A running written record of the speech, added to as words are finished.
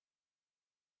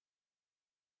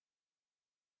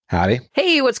Howdy.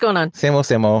 Hey, what's going on?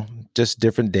 Same old, just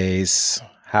different days.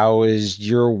 How is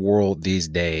your world these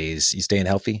days? You staying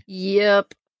healthy?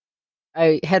 Yep.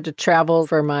 I had to travel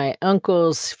for my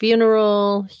uncle's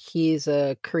funeral. He's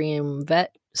a Korean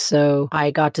vet. So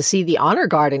I got to see the honor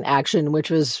guard in action, which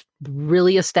was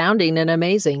really astounding and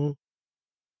amazing.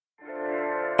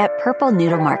 At Purple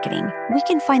Noodle Marketing, we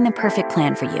can find the perfect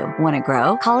plan for you. Want to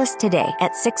grow? Call us today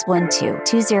at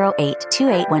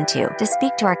 612-208-2812 to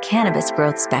speak to our cannabis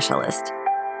growth specialist.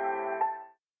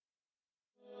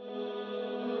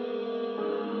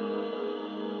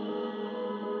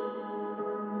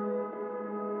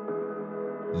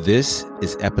 This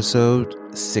is episode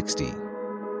 60.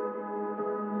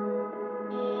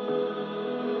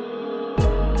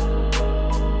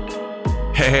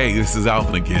 Hey, this is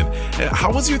Alvin again.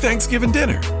 How was your Thanksgiving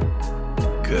dinner?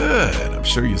 Good. I'm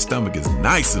sure your stomach is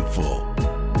nice and full.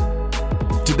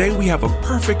 Today we have a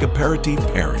perfect aperitif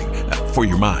pairing for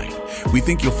your mind. We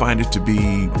think you'll find it to be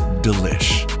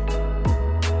delish.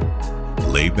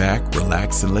 Lay back,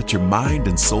 relax, and let your mind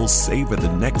and soul savor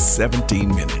the next 17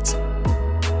 minutes.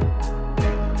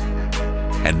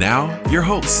 And now, your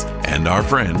hosts and our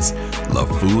friends,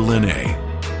 LaFou Lene.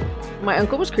 My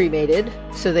uncle was cremated,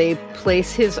 so they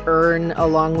place his urn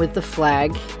along with the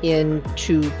flag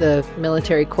into the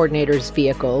military coordinator's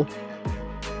vehicle.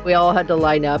 We all had to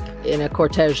line up in a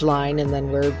cortege line, and then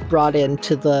we're brought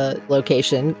into the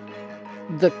location.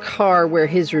 The car where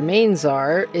his remains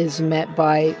are is met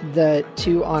by the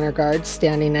two honor guards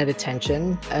standing at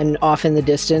attention, and off in the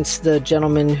distance, the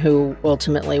gentleman who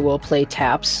ultimately will play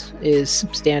taps is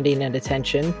standing at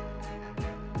attention.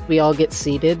 We all get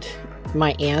seated.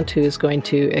 My aunt, who is going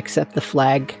to accept the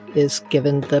flag, is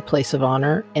given the place of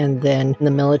honor, and then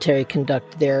the military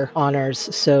conduct their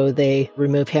honors. So they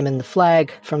remove him and the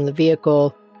flag from the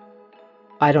vehicle.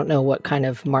 I don't know what kind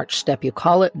of march step you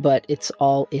call it, but it's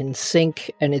all in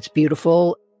sync and it's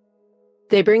beautiful.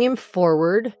 They bring him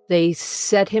forward, they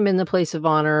set him in the place of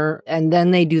honor, and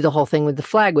then they do the whole thing with the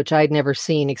flag, which I'd never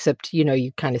seen, except,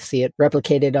 you kind of see it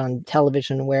replicated on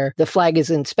television where the flag is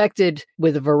inspected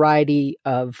with a variety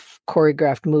of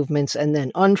choreographed movements and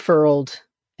then unfurled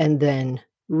and then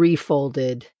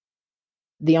refolded.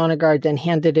 The honor guard then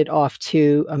handed it off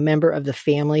to a member of the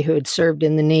family who had served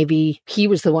in the Navy. He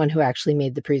was the one who actually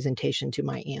made the presentation to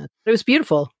my aunt. It was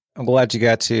beautiful. I'm glad you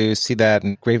got to see that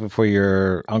and grateful for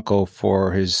your uncle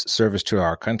for his service to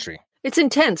our country. It's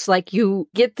intense. Like, you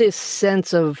get this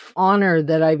sense of honor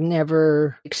that I've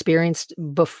never experienced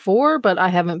before, but I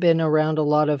haven't been around a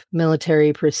lot of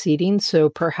military proceedings, so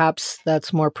perhaps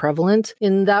that's more prevalent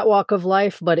in that walk of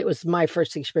life, but it was my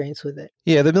first experience with it.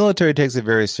 Yeah, the military takes it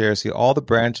very seriously. All the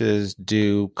branches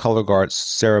do color guard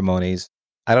ceremonies.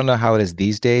 I don't know how it is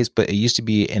these days, but it used to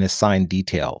be an assigned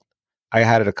detail. I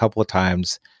had it a couple of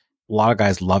times. A lot of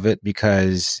guys love it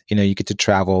because, you get to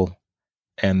travel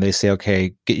and they say,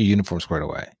 okay, get your uniform squared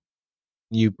away.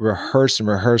 You rehearse and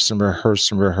rehearse and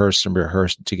rehearse and rehearse and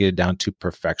rehearse to get it down to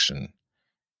perfection.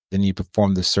 Then you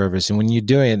perform the service. And when you're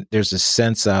doing it, there's a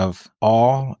sense of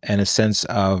awe and a sense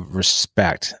of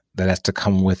respect that has to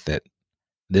come with it.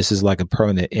 This is like a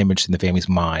permanent image in the family's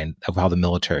mind of how the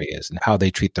military is and how they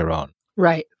treat their own.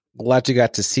 Right. Glad you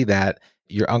got to see that.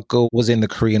 Your uncle was in the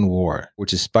Korean War,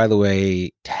 which is, by the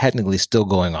way, technically still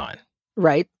going on.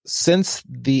 Right. Since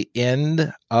the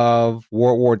end of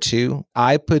World War II,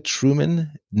 I put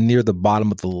Truman near the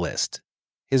bottom of the list.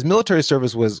 His military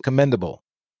service was commendable.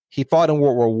 He fought in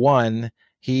World War I.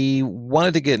 He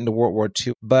wanted to get into World War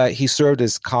II, but he served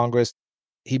as Congress.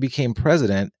 He became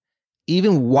president.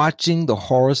 Even watching the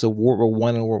horrors of World War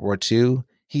I and World War II,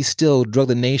 he still drug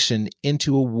the nation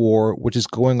into a war which is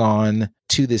going on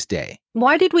to this day.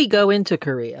 Why did we go into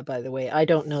Korea, by the way? I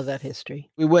don't know that history.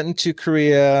 We went into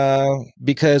Korea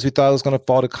because we thought it was going to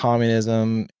fall to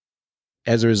communism.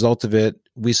 As a result of it,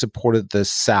 we supported the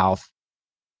South.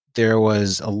 There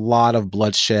was a lot of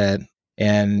bloodshed.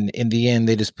 And in the end,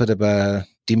 they just put up a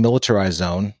demilitarized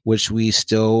zone, which we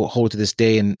still hold to this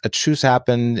day. And a truce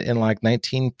happened in like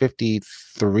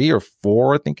 1953 or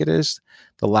 4, I think it is,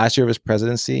 the last year of his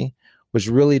presidency, which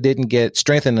really didn't get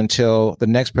strengthened until the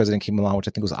next president came along, which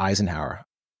I think was Eisenhower.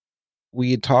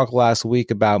 We had talked last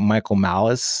week about Michael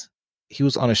Malice. He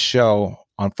was on a show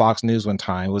on Fox News one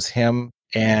time. It was him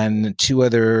and two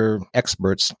other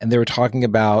experts, and they were talking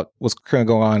about what's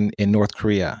currently going on in North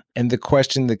Korea. And the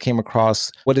question that came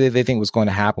across, what did they think was going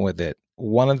to happen with it?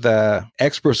 One of the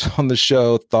experts on the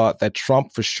show thought that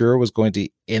Trump for sure was going to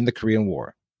end the Korean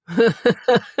War.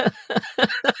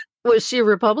 Was she a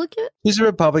Republican? She's a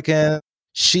Republican.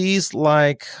 She's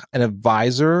like an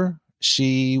advisor.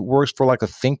 She works for like a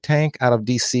think tank out of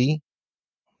DC.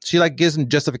 She like gives him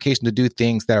justification to do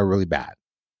things that are really bad.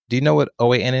 Do you know what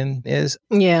OANN is?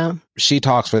 Yeah. She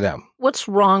talks for them. What's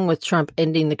wrong with Trump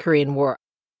ending the Korean War?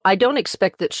 I don't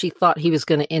expect that she thought he was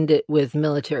going to end it with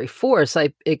military force.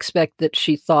 I expect that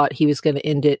she thought he was going to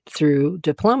end it through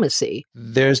diplomacy.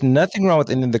 There's nothing wrong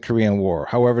with ending the Korean War.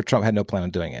 However, Trump had no plan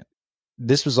on doing it.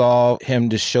 This was all him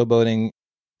just showboating.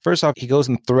 First off, he goes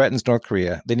and threatens North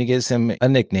Korea. Then he gives him a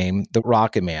nickname, the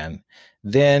Rocket Man.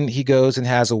 Then he goes and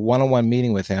has a one-on-one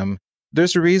meeting with him.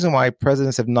 There's a reason why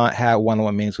presidents have not had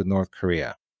one-on-one meetings with North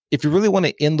Korea. If you really want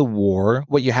to end the war,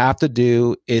 what you have to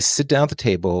do is sit down at the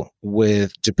table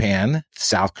with Japan,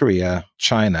 South Korea,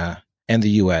 China, and the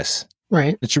U.S.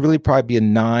 Right. It should really probably be a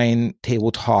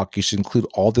 9-table talk. You should include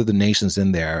all the other nations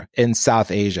in there in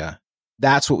South Asia.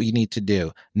 That's what we need to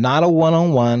do. Not a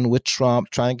one-on-one with Trump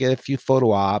trying to get a few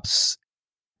photo ops.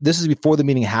 This is before the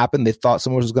meeting happened. They thought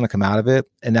someone was going to come out of it.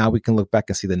 And now we can look back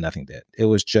and see that nothing did. It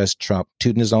was just Trump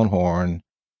tooting his own horn.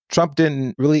 Trump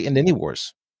didn't really end any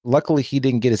wars. Luckily, he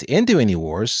didn't get us into any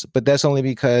wars, but that's only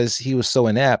because he was so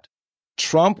inept.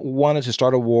 Trump wanted to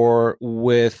start a war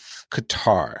with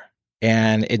Qatar,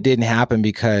 and it didn't happen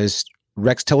because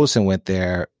Rex Tillerson went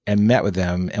there and met with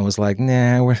them and was like,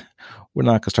 nah, we're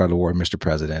not going to start a war, Mr.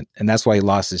 President. And that's why he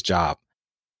lost his job.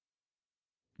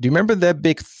 Do you remember that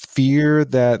big fear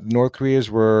that North Koreans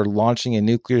were launching a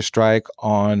nuclear strike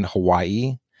on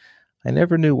Hawaii? I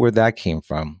never knew where that came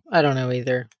from. I don't know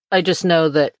either. I just know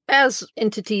that as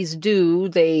entities do,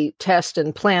 they test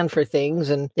and plan for things,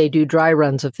 and they do dry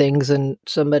runs of things, and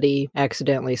somebody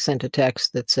accidentally sent a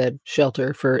text that said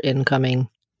shelter for incoming.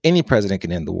 Any president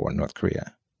can end the war in North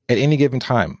Korea at any given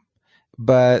time,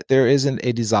 but there isn't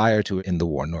a desire to end the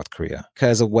war in North Korea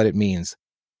because of what it means.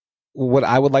 What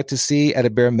I would like to see at a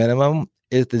bare minimum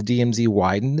is the DMZ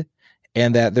widened,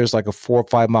 and that there's like a 4 or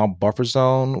 5 mile buffer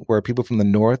zone where people from the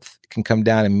north can come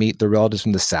down and meet their relatives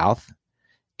from the south,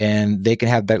 and they can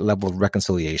have that level of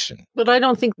reconciliation. But I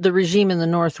don't think the regime in the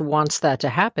north wants that to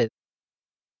happen.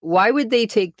 Why would they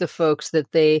take the folks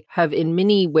that they have in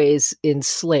many ways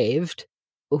enslaved,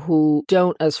 who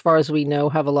don't, as far as we know,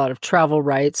 have a lot of travel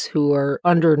rights, who are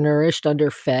undernourished,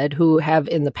 underfed, who have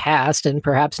in the past and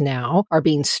perhaps now are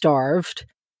being starved?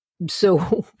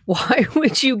 So why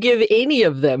would you give any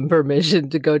of them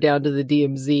permission to go down to the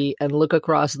DMZ and look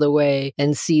across the way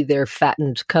and see their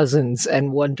fattened cousins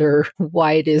and wonder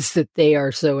why it is that they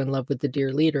are so in love with the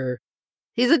dear leader?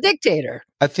 He's a dictator.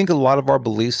 I think a lot of our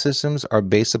belief systems are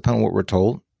based upon what we're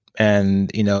told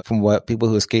and, from what people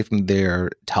who escape from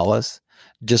there tell us.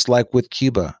 Just like with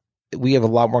Cuba, we have a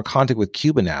lot more contact with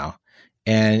Cuba now.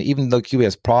 And even though Cuba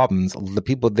has problems, the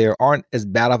people there aren't as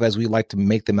bad off as we like to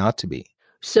make them out to be.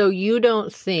 So you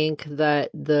don't think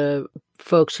that the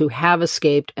folks who have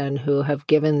escaped and who have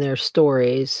given their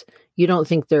stories, you don't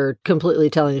think they're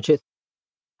completely telling the truth?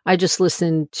 I just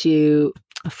listened to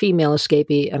a female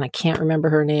escapee, and I can't remember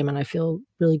her name, and I feel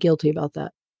really guilty about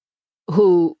that,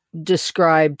 who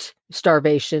described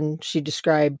starvation. She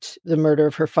described the murder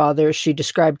of her father. She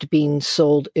described being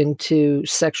sold into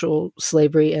sexual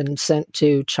slavery and sent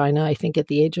to China, I think at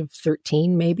the age of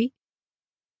 13, maybe.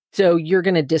 So you're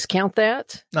going to discount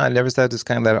that? No, I never said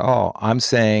discount that at all. I'm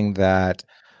saying that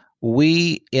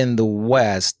we in the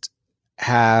West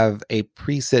have a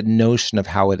preset notion of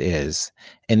how it is.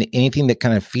 And anything that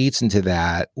kind of feeds into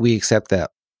that, we accept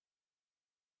that.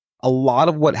 A lot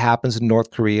of what happens in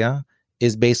North Korea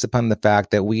is based upon the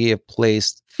fact that we have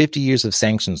placed 50 years of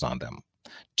sanctions on them,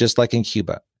 just like in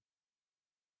Cuba.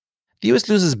 The U.S.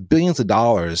 loses billions of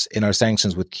dollars in our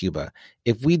sanctions with Cuba.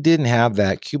 If we didn't have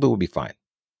that, Cuba would be fine.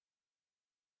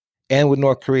 And with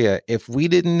North Korea, if we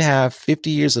didn't have 50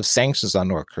 years of sanctions on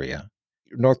North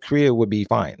Korea would be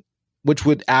fine, which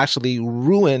would actually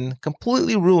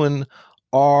completely ruin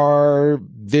our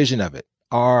vision of it,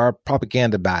 our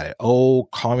propaganda about it. Oh,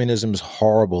 communism is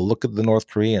horrible. Look at the North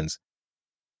Koreans.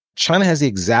 China has the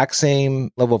exact same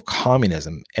level of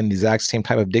communism and the exact same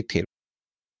type of dictator.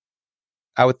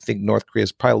 I would think North Korea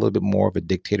is probably a little bit more of a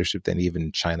dictatorship than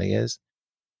even China is.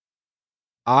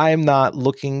 I'm not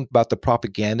looking about the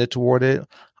propaganda toward it.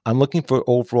 I'm looking for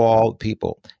overall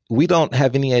people. We don't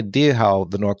have any idea how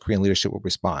the North Korean leadership will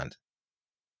respond.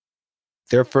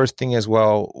 Their first thing is,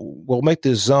 well, we'll make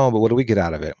this zone, but what do we get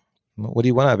out of it? What do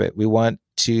you want out of it? We want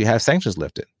to have sanctions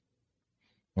lifted.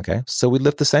 Okay, so we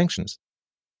lift the sanctions.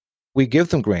 We give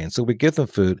them grain, so we give them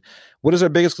food. What is our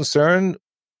biggest concern?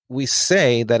 We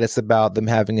say that it's about them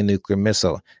having a nuclear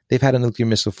missile. They've had a nuclear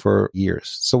missile for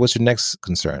years. So what's your next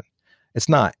concern? It's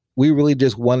not. We really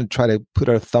just want to try to put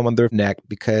our thumb on their neck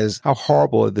because how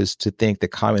horrible it is to think that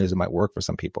communism might work for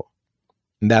some people.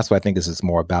 And that's what I think this is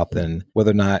more about than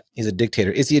whether or not he's a dictator.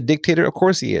 Is he a dictator? Of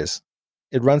course he is.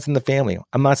 It runs in the family.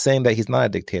 I'm not saying that he's not a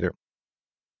dictator.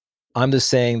 I'm just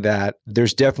saying that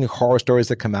there's definitely horror stories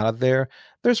that come out of there.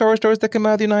 There's horror stories that come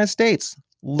out of the United States.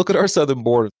 Look at our southern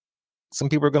border. Some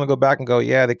people are going to go back and go,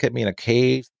 yeah, they kept me in a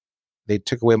cave. They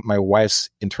took away my wife's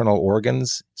internal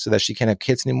organs so that she can't have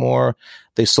kids anymore.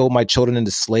 They sold my children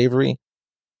into slavery.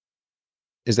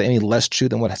 Is there any less true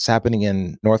than what's happening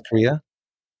in North Korea?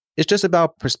 It's just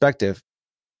about perspective.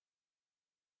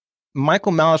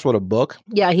 Michael Malice wrote a book.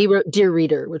 Yeah, he wrote Dear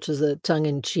Reader, which is a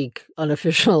tongue-in-cheek,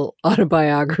 unofficial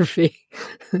autobiography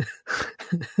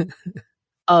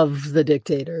of the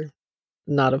dictator,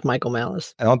 not of Michael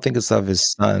Malice. I don't think it's of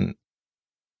his son.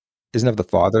 Isn't it of the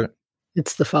father?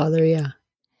 It's the father, yeah.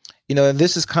 You know,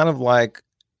 this is kind of like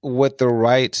what the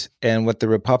right and what the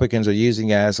Republicans are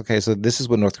using as, okay, so this is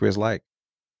what North Korea is like.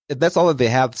 If that's all that they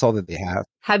have, that's all that they have.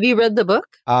 Have you read the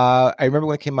book? I remember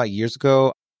when it came out years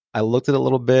ago. I looked at it a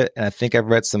little bit, and I think I've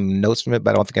read some notes from it,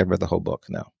 but I don't think I've read the whole book,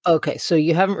 no. Okay, so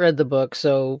you haven't read the book,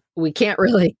 so we can't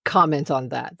really comment on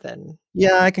that then.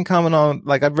 Yeah, I can comment on,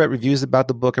 like, I've read reviews about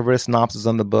the book, I've read a synopsis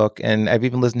on the book, and I've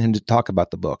even listened to him to talk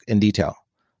about the book in detail.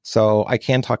 So I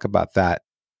can talk about that.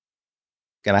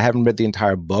 And I haven't read the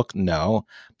entire book, no,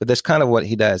 but that's kind of what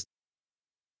he does.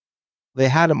 They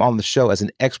had him on the show as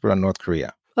an expert on North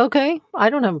Korea. Okay, I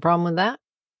don't have a problem with that.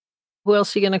 Who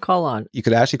else are you going to call on? You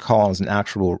could actually call on as an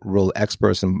actual real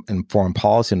expert in foreign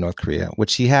policy in North Korea,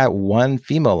 which he had one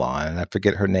female on, and I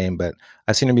forget her name, but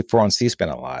I've seen her before on C-SPAN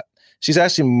a lot. She's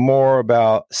actually more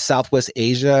about Southwest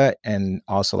Asia and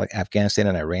also like Afghanistan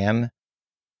and Iran.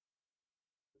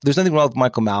 There's nothing wrong with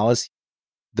Michael Malice.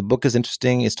 The book is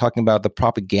interesting. It's talking about the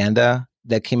propaganda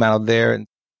that came out of there.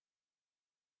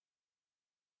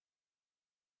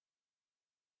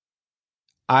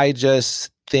 I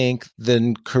just think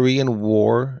the Korean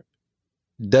War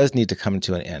does need to come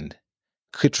to an end.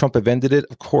 Could Trump have ended it?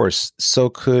 Of course. So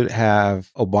could have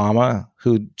Obama,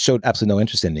 who showed absolutely no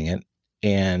interest in ending it.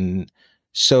 And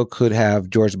so could have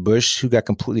George Bush, who got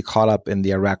completely caught up in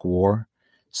the Iraq War.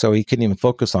 So he couldn't even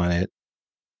focus on it.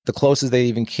 The closest they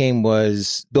even came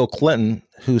was Bill Clinton,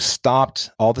 who stopped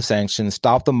all the sanctions,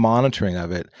 stopped the monitoring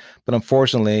of it. But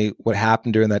unfortunately, what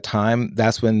happened during that time,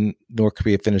 that's when North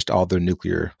Korea finished all their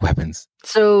nuclear weapons.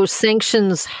 So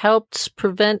sanctions helped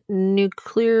prevent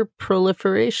nuclear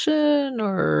proliferation,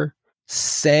 or?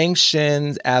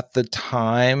 Sanctions at the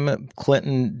time,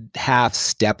 Clinton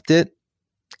half-stepped it.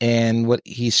 And what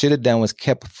he should have done was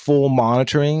kept full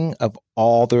monitoring of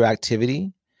all their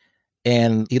activity.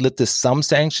 And he lifted some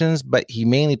sanctions, but he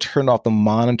mainly turned off the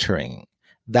monitoring.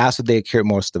 That's what they cared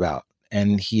most about.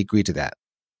 And he agreed to that.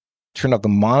 Turned off the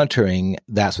monitoring,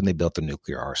 that's when they built the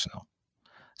nuclear arsenal.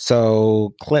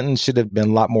 So Clinton should have been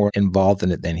a lot more involved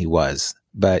in it than he was,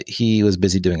 but he was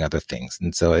busy doing other things.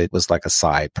 And so it was like a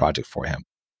side project for him.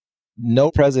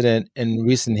 No president in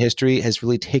recent history has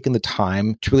really taken the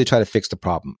time to really try to fix the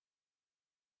problem.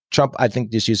 Trump, I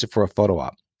think, just used it for a photo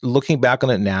op. Looking back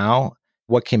on it now,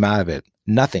 what came out of it?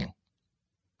 Nothing.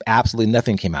 Absolutely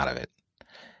nothing came out of it.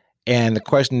 And the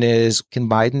question is, can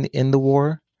Biden end the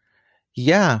war?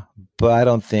 Yeah, but I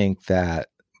don't think that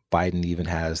Biden even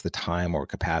has the time or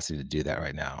capacity to do that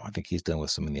right now. I think he's dealing with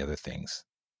so many other things.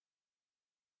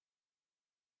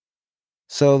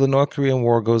 So the North Korean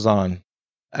war goes on.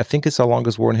 I think it's the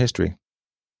longest war in history.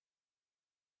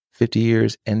 50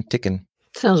 years and ticking.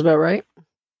 Sounds about right.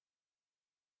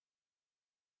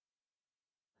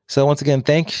 So once again,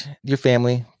 thank your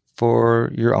family for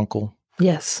your uncle.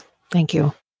 Yes, thank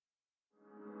you.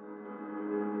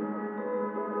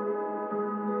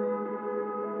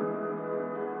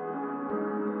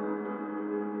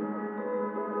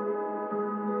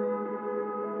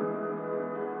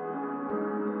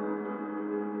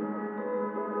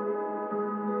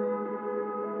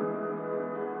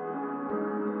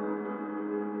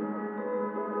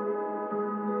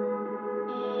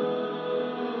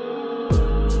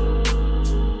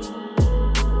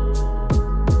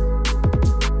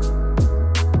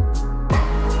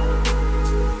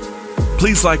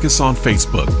 Please like us on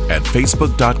Facebook at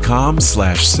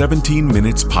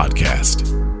facebook.com/17minutespodcast.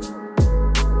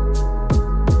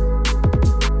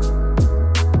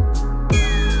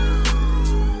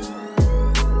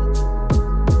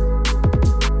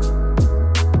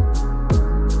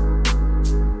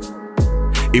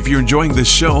 If you're enjoying this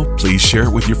show, please share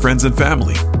it with your friends and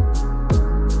family.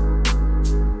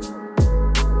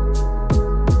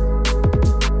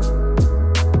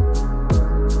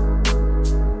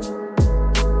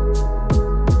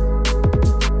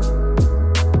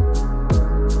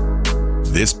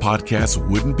 This podcast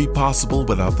wouldn't be possible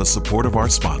without the support of our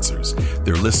sponsors.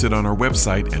 They're listed on our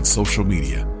website and social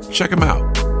media. Check them out.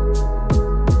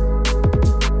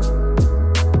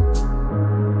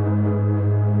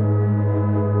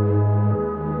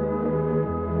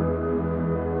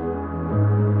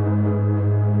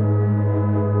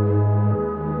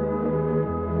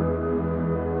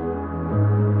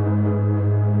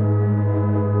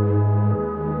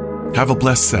 Have a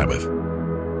blessed Sabbath.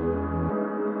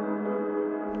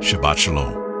 Shabbat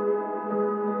Shalom.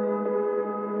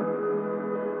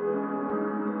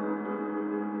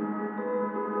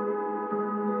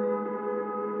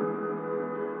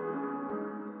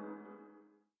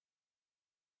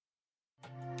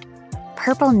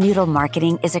 Purple Noodle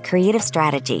Marketing is a creative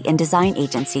strategy and design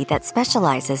agency that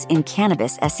specializes in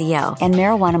cannabis SEO and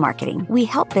marijuana marketing. We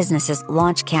help businesses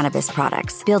launch cannabis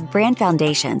products, build brand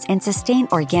foundations, and sustain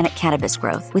organic cannabis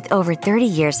growth. With over 30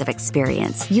 years of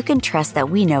experience, you can trust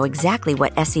that we know exactly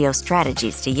what SEO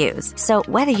strategies to use. So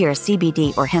whether you're a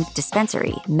CBD or hemp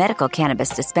dispensary, medical cannabis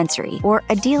dispensary, or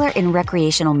a dealer in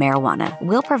recreational marijuana,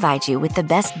 we'll provide you with the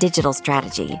best digital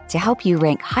strategy to help you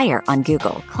rank higher on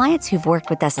Google. Clients who've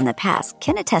worked with us in the past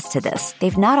can attest to this.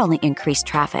 They've not only increased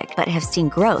traffic, but have seen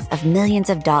growth of millions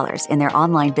of dollars in their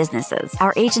online businesses.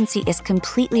 Our agency is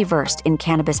completely versed in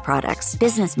cannabis products,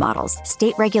 business models,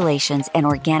 state regulations, and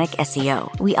organic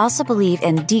SEO. We also believe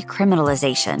in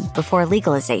decriminalization before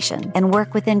legalization and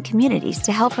work within communities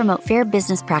to help promote fair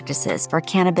business practices for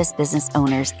cannabis business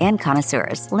owners and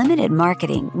connoisseurs. Limited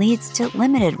marketing leads to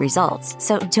limited results,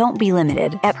 so don't be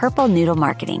limited. At Purple Noodle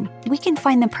Marketing, we can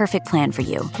find the perfect plan for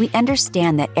you. We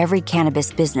understand that every cannabis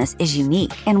business is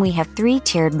unique, and we have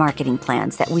 3-tiered marketing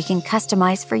plans that we can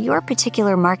customize for your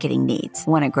particular marketing needs.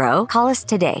 Want to grow? Call us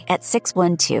today at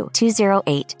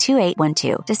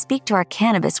 612-208-2812 to speak to our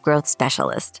cannabis growth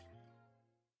specialist.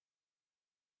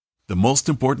 The most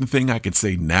important thing I could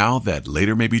say now that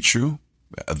later may be true,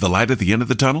 the light at the end of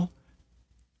the tunnel,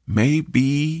 may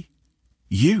be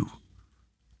you.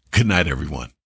 Good night, everyone.